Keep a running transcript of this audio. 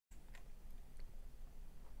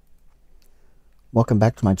Welcome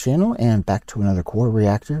back to my channel and back to another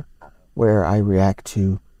Quoreactor, where I react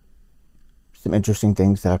to some interesting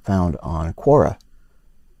things that I found on Quora.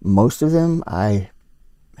 Most of them I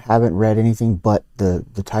haven't read anything but the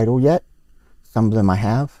title yet. Some of them I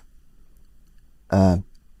have.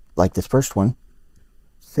 Like this first one.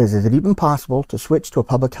 Says, is it even possible to switch to a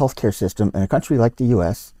public healthcare system in a country like the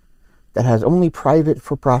US that has only private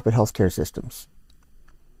for-profit healthcare systems?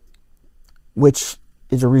 Which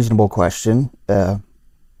is a reasonable question.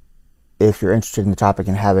 If you're interested in the topic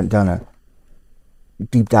and haven't done a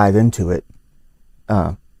deep dive into it.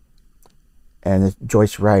 And the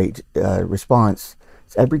Joyce Wright response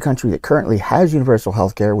is, every country that currently has universal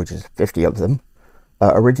health care, which is 50 of them,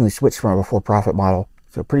 originally switched from a for-profit model,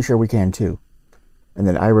 so pretty sure we can too. And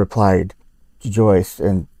then I replied to Joyce,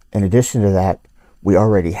 and in addition to that, we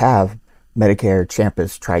already have Medicare,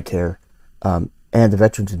 Champus, TRICARE, and the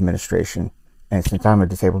Veterans Administration. And since I'm a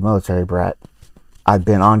disabled military brat, I've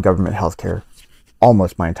been on government health care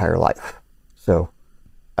almost my entire life. So,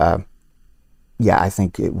 yeah, I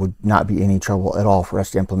think it would not be any trouble at all for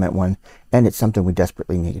us to implement one, and it's something we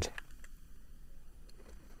desperately need.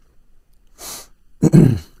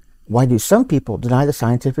 Why do some people deny the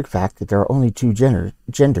scientific fact that there are only two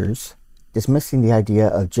genders, dismissing the idea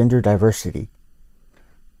of gender diversity?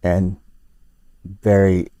 And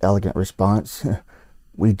very elegant response.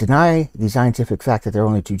 We deny the scientific fact that there are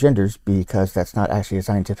only two genders because that's not actually a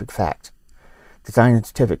scientific fact. The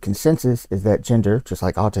scientific consensus is that gender, just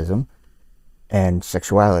like autism, and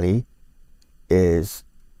sexuality is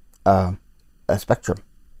a spectrum.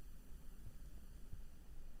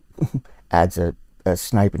 Adds a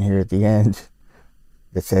snipe in here at the end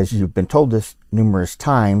that says, you've been told this numerous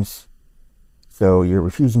times, so you're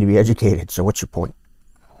refusing to be educated, so what's your point?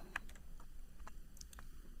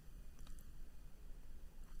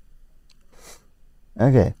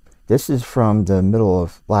 Okay, this is from the middle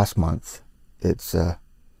of last month. It's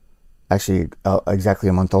actually exactly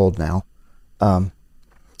a month old now.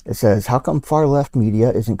 It says, how come far-left media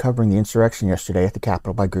isn't covering the insurrection yesterday at the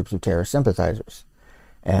Capitol by groups of terrorist sympathizers?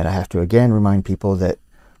 And I have to again remind people that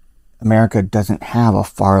America doesn't have a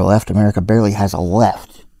far left. America barely has a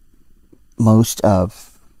left. Most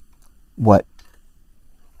of what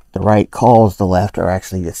the right calls the left are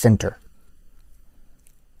actually the center.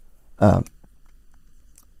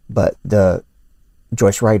 But the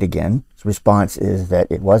Joyce Wright again, his response is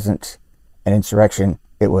that it wasn't an insurrection,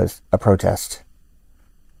 it was a protest.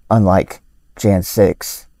 Unlike Jan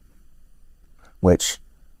 6, which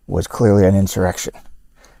was clearly an insurrection.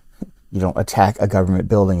 You don't attack a government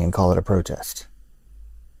building and call it a protest.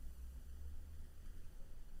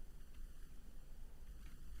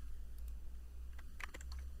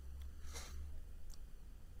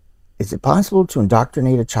 Is it possible to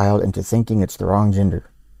indoctrinate a child into thinking it's the wrong gender?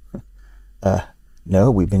 No,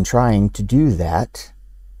 we've been trying to do that.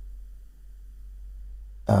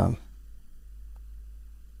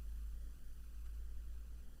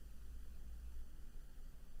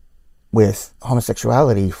 With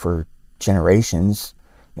homosexuality for generations.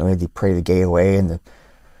 You know, they pray the gay away and the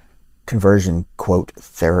conversion, quote,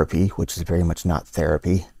 therapy, which is very much not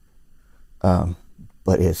therapy,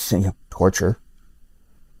 but is, you know, torture.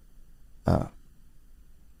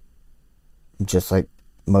 Just like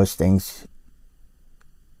most things,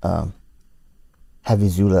 Heavy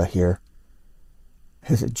Zula here,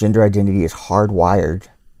 his gender identity is hardwired,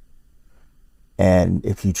 and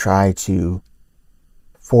if you try to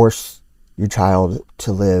force your child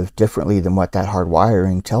to live differently than what that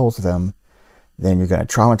hardwiring tells them, then you're going to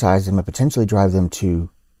traumatize them and potentially drive them to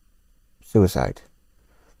suicide.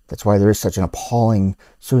 That's why there is such an appalling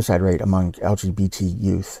suicide rate among LGBT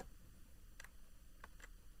youth.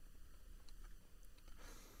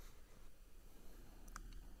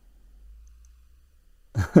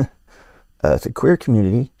 As a queer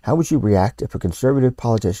community, how would you react if a conservative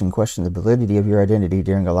politician questioned the validity of your identity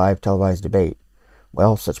during a live televised debate?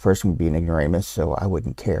 Well, such person would be an ignoramus, so I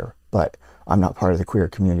wouldn't care. But I'm not part of the queer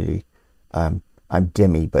community. I'm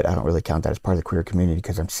Demi, but I don't really count that as part of the queer community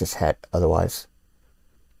because I'm cishet otherwise.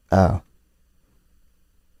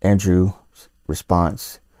 Andrew's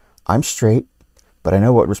response, I'm straight, but I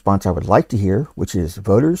know what response I would like to hear, which is,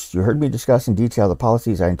 voters, you heard me discuss in detail the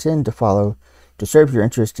policies I intend to follow to serve your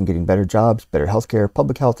interest in getting better jobs, better healthcare,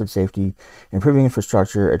 public health and safety, improving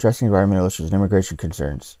infrastructure, addressing environmental issues and immigration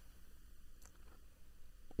concerns.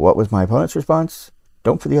 What was my opponent's response?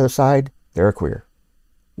 Don't for the other side, they're a queer.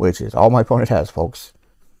 Which is all my opponent has, folks.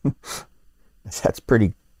 That's a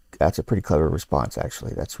pretty clever response,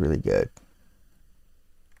 actually. That's really good.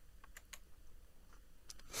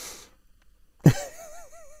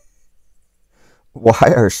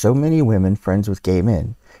 Why are so many women friends with gay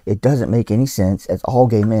men? It doesn't make any sense, as all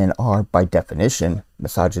gay men are, by definition,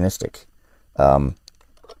 misogynistic. I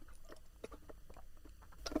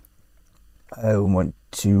want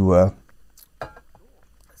to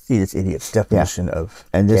see this idiot's definition of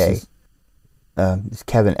and gay. This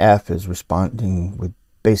Kevin F. is responding with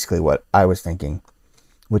basically what I was thinking,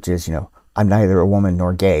 which is, I'm neither a woman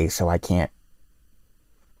nor gay, so I can't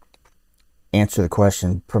answer the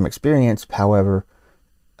question from experience. However,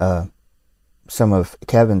 some of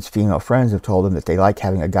Kevin's female friends have told him that they like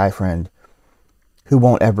having a guy friend who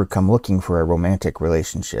won't ever come looking for a romantic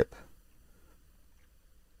relationship.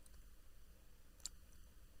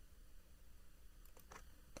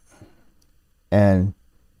 And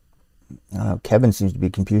Kevin seems to be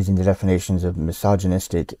confusing the definitions of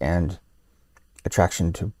misogynistic and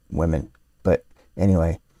attraction to women. But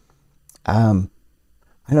anyway, I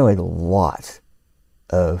know a lot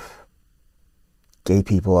of gay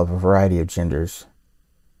people of a variety of genders.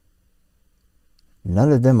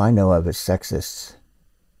 None of them I know of as sexists.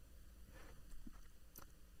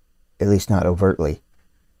 At least not overtly.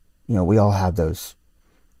 We all have those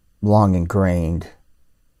long ingrained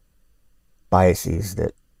biases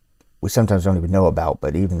that we sometimes don't even know about,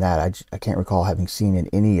 but even that I can't recall having seen in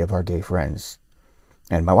any of our gay friends.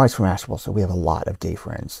 And my wife's from Asheville, so we have a lot of gay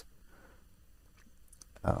friends.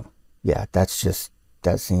 Yeah, that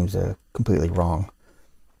seems completely wrong.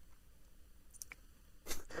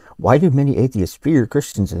 Why do many atheists fear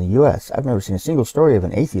Christians in the U.S.? I've never seen a single story of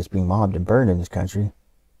an atheist being mobbed and burned in this country.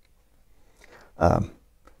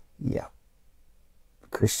 Yeah.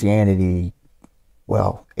 Christianity,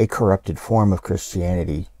 well, a corrupted form of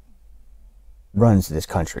Christianity runs this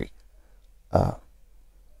country.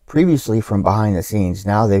 Previously from behind the scenes,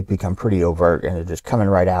 now they've become pretty overt and they're just coming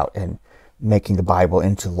right out and making the Bible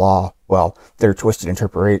into law. Well, their twisted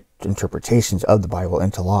interpretations of the Bible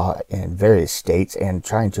into law in various states and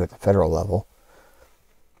trying to at the federal level.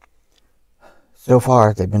 So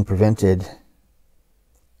far, they've been prevented,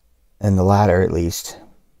 in the latter at least.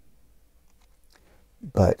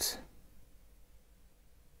 But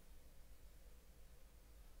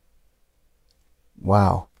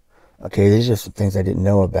wow. Okay, these are some things I didn't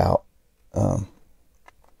know about.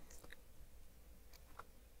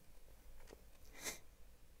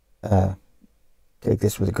 Take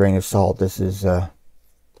this with a grain of salt. This is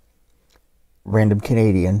random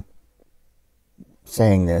Canadian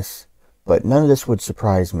saying this, but none of this would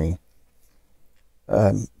surprise me.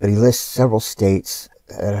 But he lists several states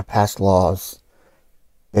that have passed laws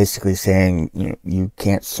basically saying you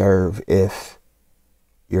can't serve if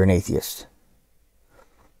you're an atheist,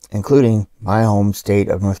 including my home state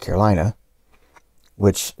of North Carolina,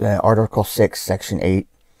 which Article 6, Section 8,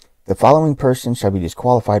 the following person shall be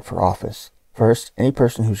disqualified for office. First, any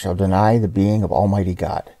person who shall deny the being of Almighty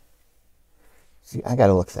God. See, I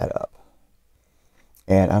gotta look that up.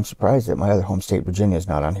 And I'm surprised that my other home state, Virginia, is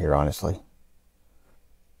not on here, honestly.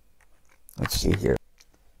 Let's see here.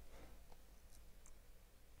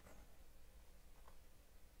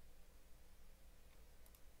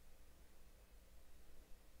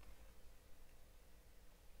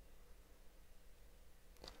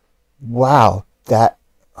 Wow,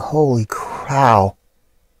 holy cow.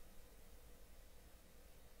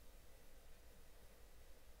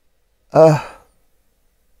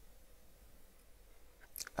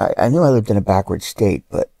 I knew I lived in a backward state,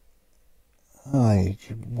 but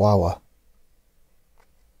wow.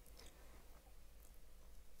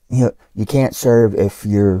 You can't serve if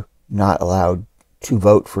you're not allowed to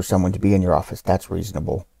vote for someone to be in your office. That's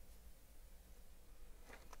reasonable.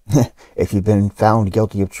 If you've been found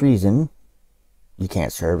guilty of treason, you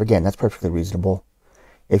can't serve. Again, that's perfectly reasonable.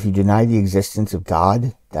 If you deny the existence of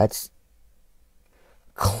God, that's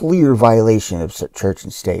clear violation of church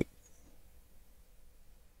and state.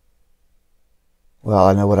 Well,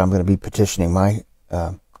 I know what I'm going to be petitioning my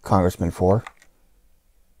congressman for.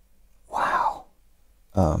 Wow.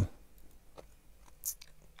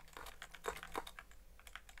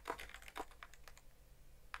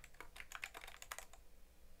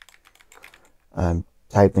 I'm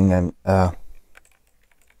typing that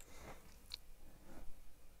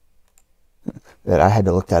I had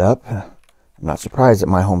to look that up. I'm not surprised that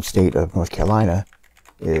my home state of North Carolina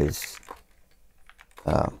is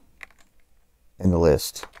in the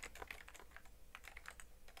list.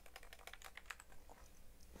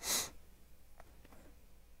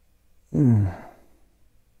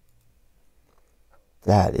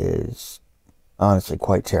 That is honestly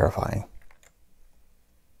quite terrifying.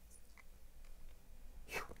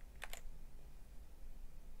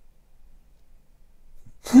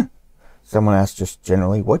 Someone asked just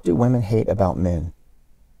generally, what do women hate about men?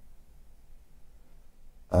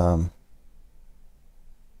 That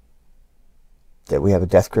we have a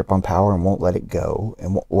death grip on power and won't let it go.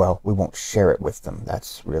 And, well, we won't share it with them.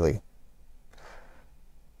 That's the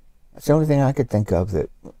only thing I could think of that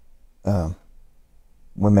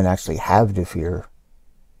women actually have to fear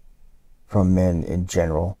from men in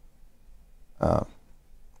general.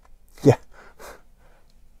 Yeah.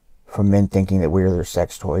 From men thinking that we're their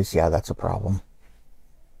sex toys. Yeah, that's a problem.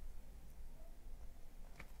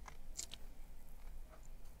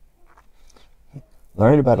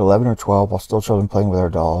 Learned about 11 or 12 while still children playing with our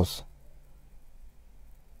dolls.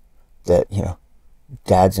 That,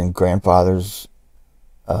 dads and grandfathers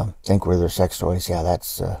think we're their sex toys. Yeah,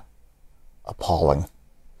 that's appalling.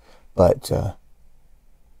 But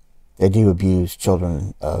they do abuse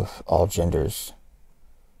children of all genders.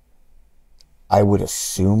 I would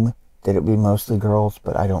assume that it would be mostly girls,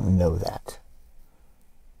 but I don't know that.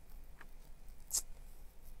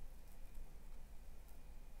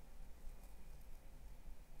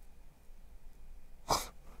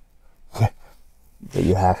 That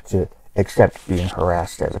you have to accept being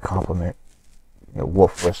harassed as a compliment.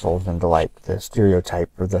 Wolf whistles into like the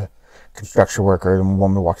stereotype of the construction worker and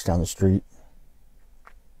woman walks down the street.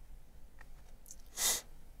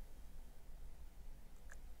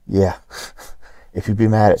 Yeah. If you'd be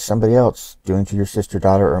mad at somebody else doing to your sister,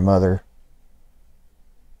 daughter, or mother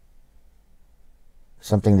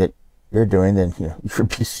something that you're doing, then you're a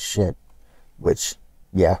piece of shit. Which,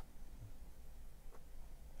 yeah.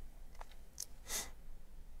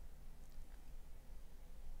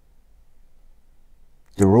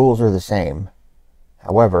 The rules are the same.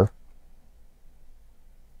 However,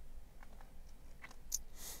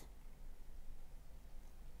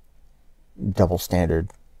 double standard.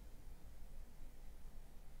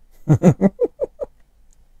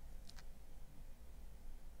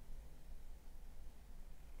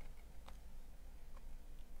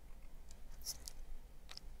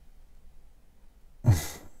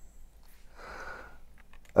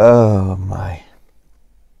 Oh my.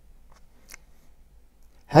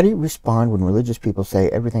 How do you respond when religious people say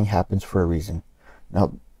everything happens for a reason?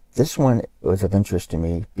 Now, this one was of interest to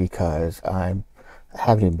me because I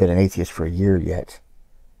haven't even been an atheist for a year yet.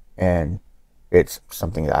 And it's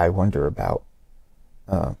something that I wonder about.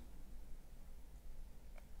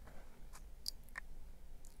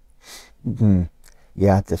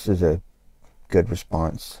 Yeah, this is a good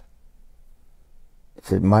response. It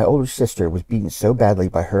said, my older sister was beaten so badly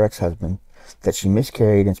by her ex-husband that she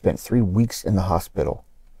miscarried and spent 3 weeks in the hospital.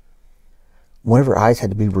 One of her eyes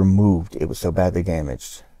had to be removed. It was so badly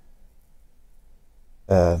damaged.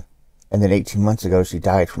 And then 18 months ago, she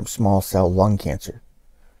died from small cell lung cancer.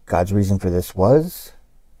 God's reason for this was...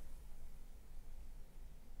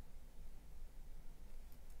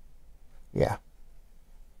 Yeah.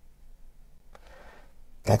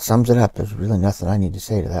 That sums it up. There's really nothing I need to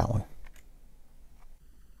say to that one.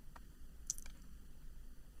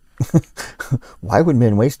 Why would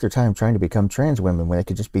men waste their time trying to become trans women when they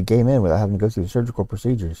could just be gay men without having to go through surgical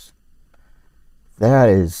procedures? That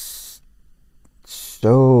is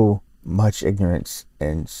so much ignorance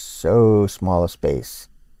in so small a space.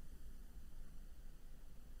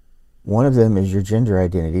 One of them is your gender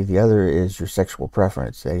identity. The other is your sexual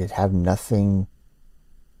preference. They have nothing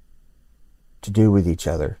to do with each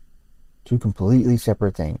other. Two completely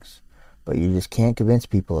separate things. But you just can't convince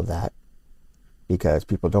people of that because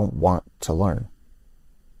people don't want to learn.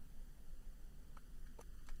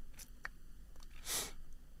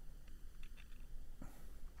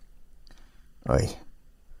 Oy.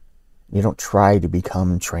 You don't try to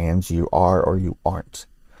become trans. You are or you aren't.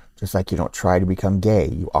 Just like you don't try to become gay.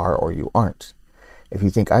 You are or you aren't. If you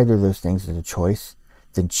think either of those things is a choice,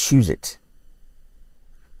 then choose it.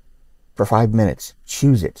 For 5 minutes,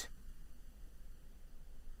 choose it.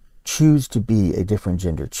 Choose to be a different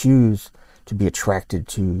gender. Choose to be attracted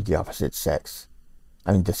to the opposite sex.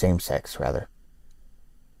 I mean, the same sex, rather.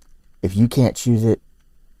 If you can't choose it,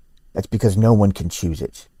 that's because no one can choose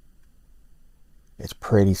it. It's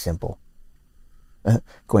pretty simple.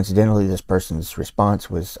 Coincidentally, this person's response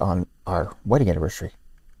was on our wedding anniversary.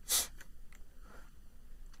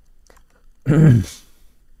 If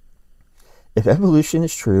evolution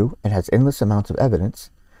is true and has endless amounts of evidence,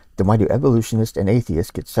 then why do evolutionists and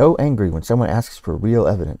atheists get so angry when someone asks for real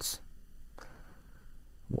evidence?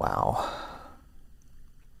 Wow.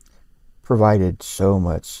 Provided so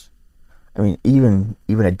much. I mean, even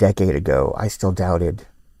a decade ago, I still doubted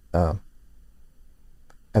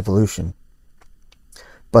evolution.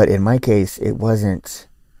 But in my case, it wasn't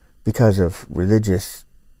because of religious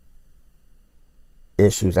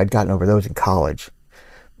issues. I'd gotten over those in college.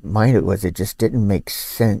 Mine, it just didn't make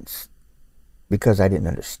sense because I didn't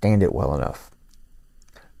understand it well enough.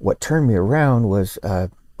 What turned me around was when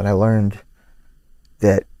I learned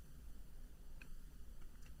that,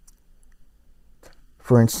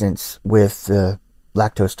 for instance, with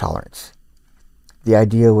lactose tolerance, the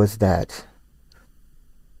idea was that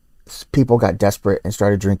people got desperate and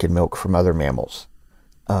started drinking milk from other mammals.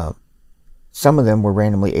 Some of them were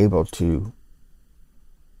randomly able to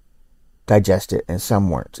digest it, and some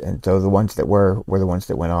weren't. And so the ones that were the ones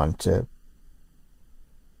that went on to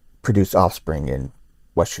produce offspring in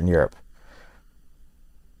Western Europe,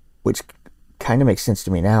 which kind of makes sense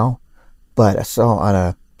to me now. But I saw on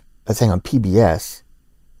a thing on PBS,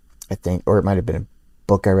 I think, or it might have been a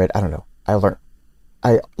book I read. I don't know.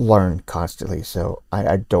 I learn constantly, so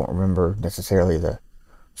I don't remember necessarily the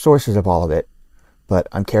sources of all of it, but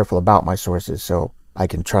I'm careful about my sources so I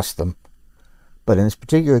can trust them. But in this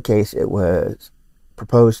particular case, it was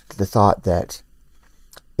proposed the thought that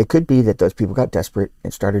it could be that those people got desperate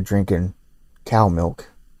and started drinking cow milk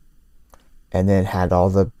and then had all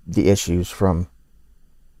the issues from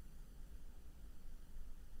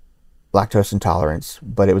lactose intolerance,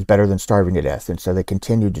 but it was better than starving to death, and so they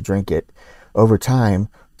continued to drink it. Over time,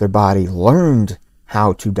 their body learned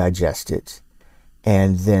how to digest it,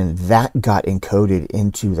 and then that got encoded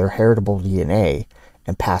into their heritable DNA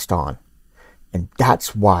and passed on. And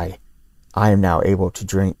that's why I am now able to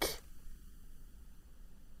drink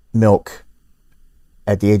milk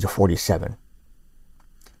at the age of 47.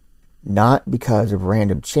 Not because of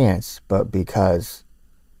random chance, but because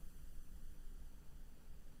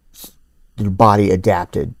the body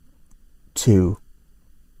adapted to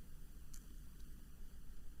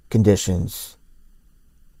conditions.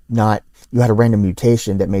 Not you had a random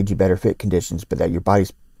mutation that made you better fit conditions, but that your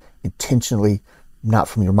body's intentionally, not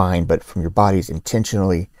from your mind, but from your body's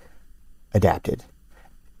intentionally adapted.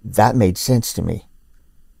 That made sense to me.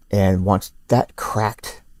 And once that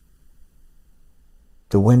cracked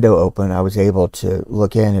the window open, I was able to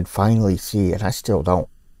look in and finally see, and I still don't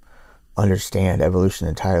understand evolution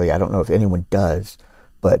entirely. I don't know if anyone does,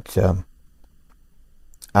 but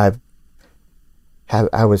I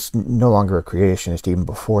was no longer a creationist even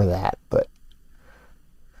before that.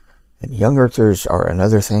 And young earthers are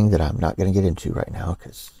another thing that I'm not going to get into right now,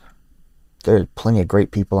 because there's plenty of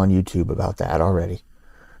great people on YouTube about that already.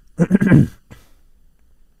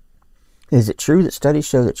 Is it true that studies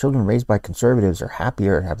show that children raised by conservatives are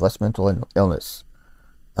happier and have less mental illness?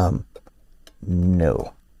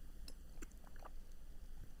 No.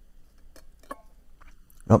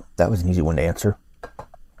 Nope, that was an easy one to answer.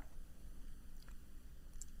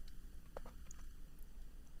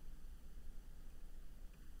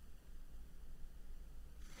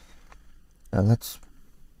 Now that's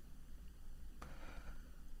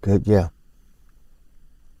good, yeah.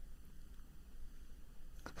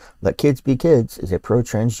 Let kids be kids is a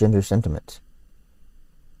pro-transgender sentiment.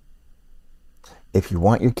 If you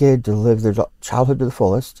want your kid to live their childhood to the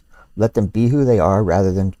fullest, let them be who they are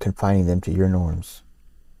rather than confining them to your norms.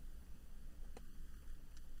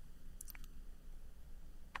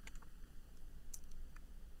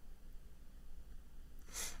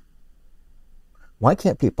 Why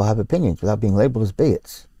can't people have opinions without being labeled as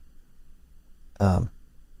bigots?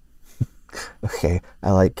 Okay,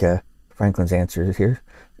 I like Franklin's answer here.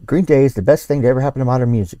 Green Day is the best thing to ever happen to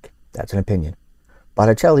modern music. That's an opinion.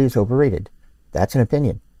 Botticelli is overrated. That's an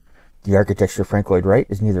opinion. The architecture of Frank Lloyd Wright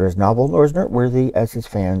is neither as novel nor as noteworthy as his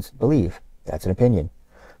fans believe. That's an opinion.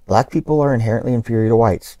 Black people are inherently inferior to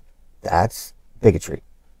whites. That's bigotry.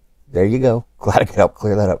 There you go. Glad I could help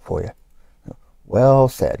clear that up for you. Well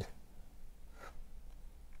said.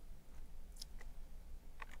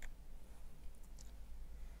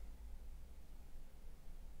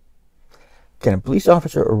 Can a police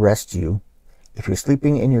officer arrest you if you're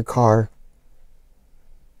sleeping in your car?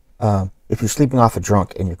 If you're sleeping off a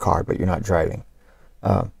drunk in your car, but you're not driving.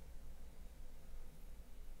 I'm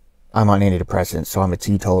on antidepressants, so I'm a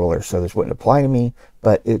teetotaler, so this wouldn't apply to me,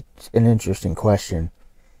 but it's an interesting question.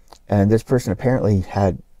 And this person apparently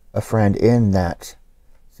had a friend in that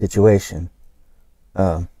situation.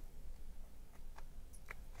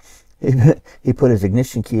 He put his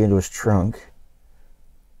ignition key into his trunk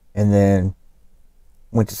and then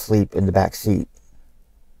went to sleep in the back seat.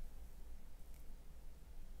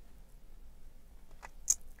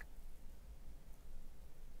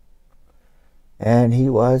 And he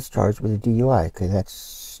was charged with a DUI, because that's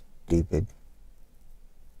stupid.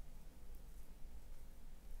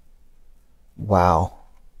 Wow.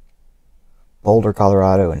 Boulder,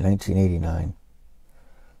 Colorado in 1989.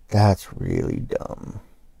 That's really dumb.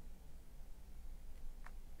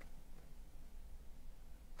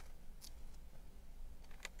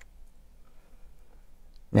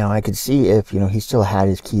 Now, I could see if, he still had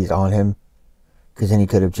his keys on him, because then he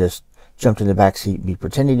could have just jumped in the back seat and be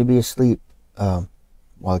pretending to be asleep while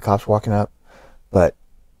the cops walking up. But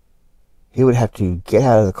he would have to get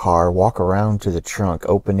out of the car, walk around to the trunk,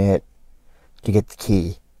 open it to get the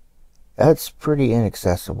key. That's pretty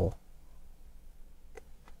inaccessible.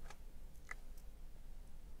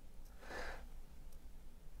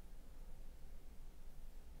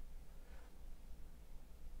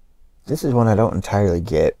 This is one I don't entirely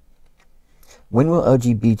get. When will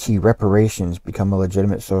LGBT reparations become a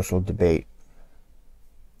legitimate social debate?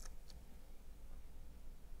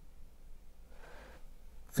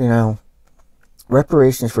 So,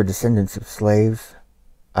 reparations for descendants of slaves,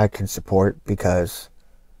 I can support, because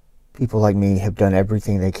people like me have done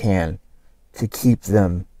everything they can to keep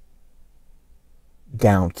them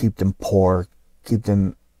down, keep them poor, keep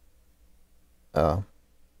them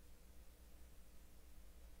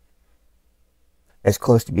as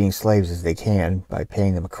close to being slaves as they can by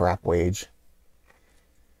paying them a crap wage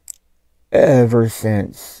ever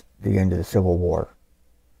since the end of the Civil War.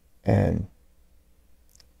 And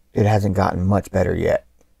it hasn't gotten much better yet.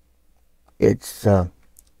 It's no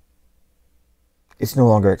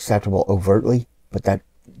longer acceptable overtly, but that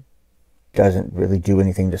doesn't really do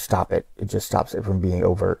anything to stop it. It just stops it from being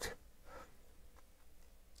overt.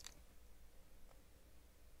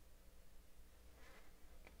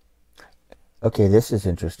 Okay, this is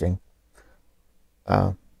interesting.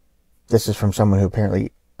 This is from someone who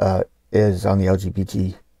apparently is on the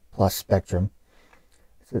LGBT plus spectrum.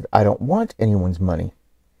 It says, I don't want anyone's money.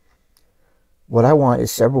 What I want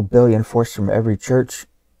is several billion forced from every church,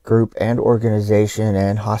 group, and organization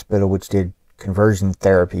and hospital which did conversion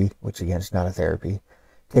therapy, which again is not a therapy.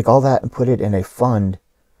 Take all that and put it in a fund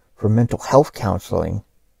for mental health counseling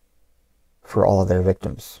for all of their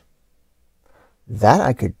victims. That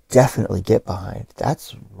I could definitely get behind.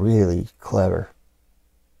 That's really clever.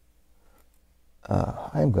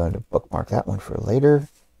 I'm going to bookmark that one for later.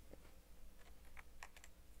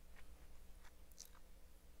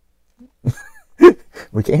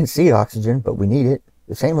 We can't see oxygen, but we need it.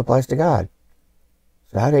 The same applies to God.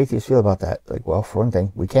 So how do atheists feel about that? Like, well, for one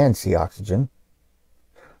thing, we can see oxygen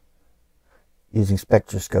using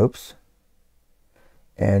spectroscopes.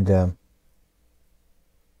 And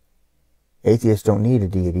atheists don't need a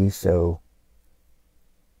deity, so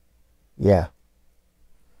yeah.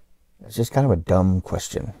 It's just kind of a dumb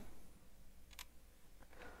question.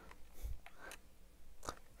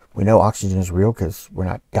 We know oxygen is real because we're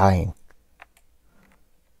not dying.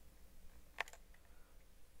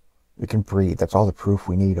 We can breathe. That's all the proof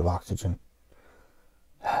we need of oxygen.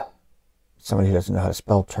 Somebody who doesn't know how to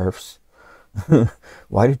spell TERFs.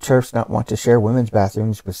 Why do TERFs not want to share women's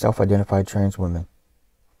bathrooms with self-identified trans women?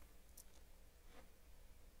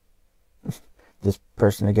 This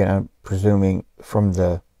person, again, I'm presuming from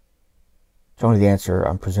the tone of the answer,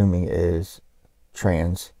 I'm presuming is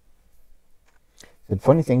trans. The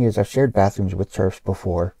funny thing is, I've shared bathrooms with TERFs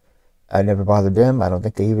before. I never bothered them. I don't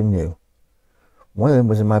think they even knew. One of them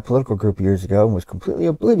was in my political group years ago and was completely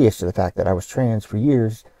oblivious to the fact that I was trans for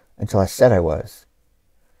years until I said I was.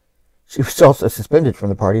 She was also suspended from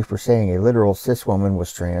the party for saying a literal cis woman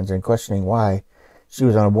was trans and questioning why she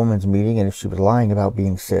was on a woman's meeting and if she was lying about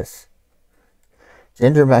being cis.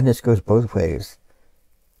 Gender madness goes both ways.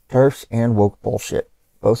 TERFs and woke bullshit.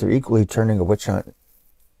 Both are equally turning a witch hunt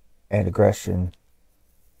and aggression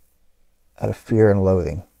out of fear and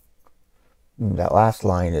loathing. That last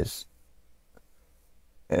line is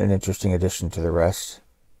an interesting addition to the rest.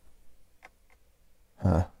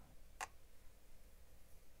 Huh.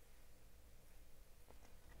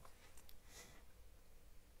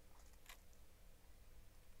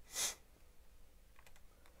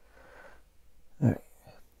 All right.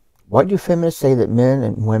 Why do feminists say that men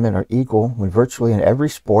and women are equal when virtually in every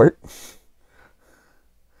sport,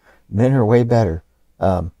 men are way better?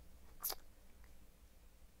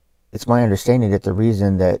 It's my understanding that the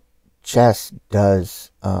reason that chess does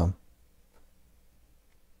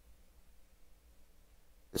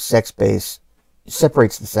sex-based,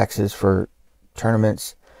 separates the sexes for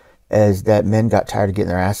tournaments, is that men got tired of getting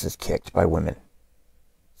their asses kicked by women.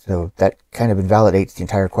 So that kind of invalidates the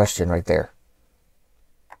entire question right there.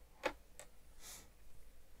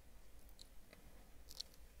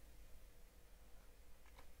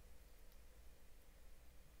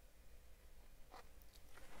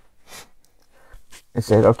 It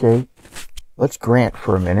said, okay, let's grant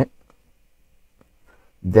for a minute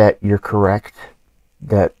that you're correct,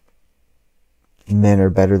 that men are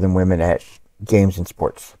better than women at games and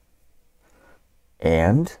sports.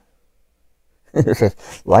 And it says,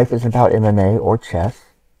 life isn't about MMA or chess.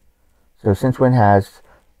 So since when has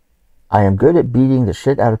I am good at beating the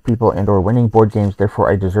shit out of people and or winning board games,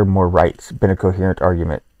 therefore I deserve more rights. Been a coherent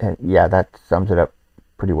argument. And yeah, that sums it up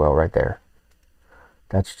pretty well right there.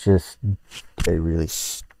 That's just a really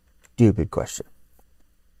stupid question.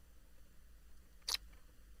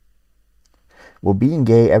 Will being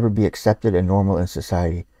gay ever be accepted and normal in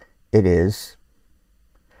society? It is.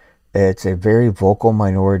 It's a very vocal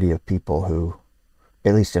minority of people who,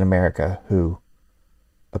 at least in America, who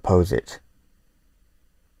oppose it.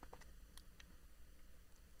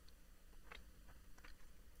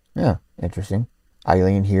 Yeah, interesting.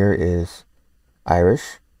 Eileen here is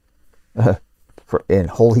Irish, in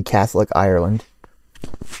Holy Catholic Ireland,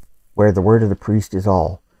 where the word of the priest is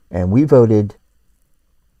all. And we voted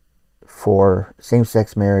for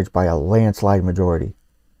same-sex marriage by a landslide majority.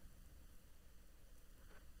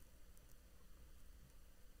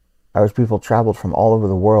 Irish people traveled from all over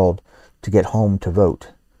the world to get home to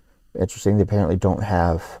vote. Interesting, they apparently don't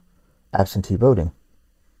have absentee voting.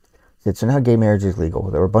 So now gay marriage is legal.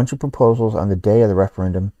 There were a bunch of proposals on the day of the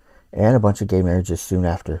referendum and a bunch of gay marriages soon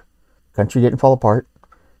after. The country didn't fall apart.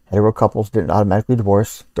 Hetero couples didn't automatically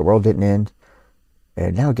divorce. The world didn't end.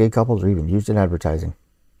 And now gay couples are even used in advertising.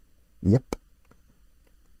 Yep.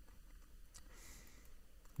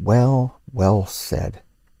 Well said.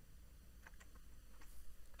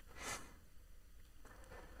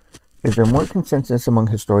 Is there more consensus among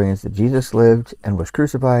historians that Jesus lived and was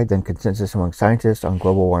crucified than consensus among scientists on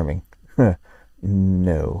global warming?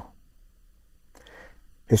 No.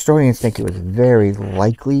 Historians think it was very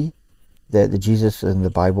likely that the Jesus in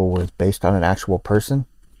the Bible was based on an actual person.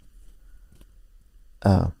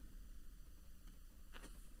 And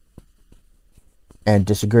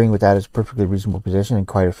disagreeing with that is a perfectly reasonable position, and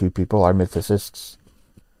quite a few people are mythicists.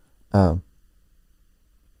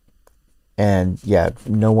 And yeah,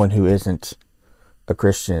 no one who isn't a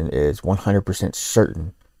Christian is 100%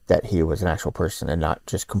 certain that he was an actual person and not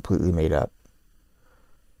just completely made up.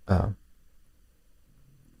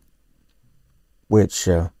 Which,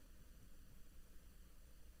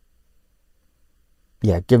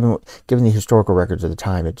 yeah, given the historical records of the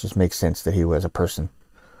time, it just makes sense that he was a person.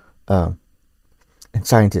 And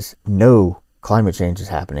scientists know climate change is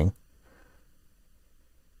happening.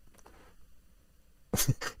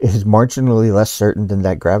 It is marginally less certain than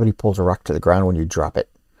that gravity pulls a rock to the ground when you drop it.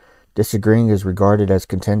 Disagreeing is regarded as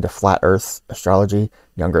contend to flat Earth, astrology,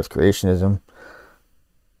 young Earth creationism.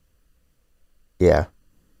 Yeah.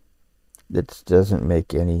 It doesn't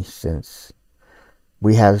make any sense.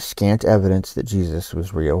 We have scant evidence that Jesus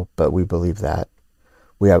was real, but we believe that.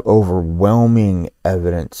 We have overwhelming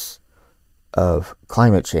evidence of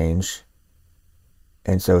climate change,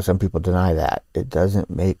 and so some people deny that. It doesn't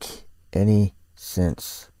make any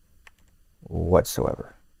sense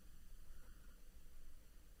whatsoever.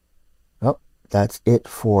 Well, that's it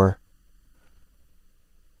for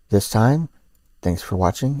this time. Thanks for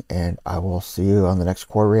watching, and I will see you on the next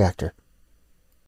Quoreactor.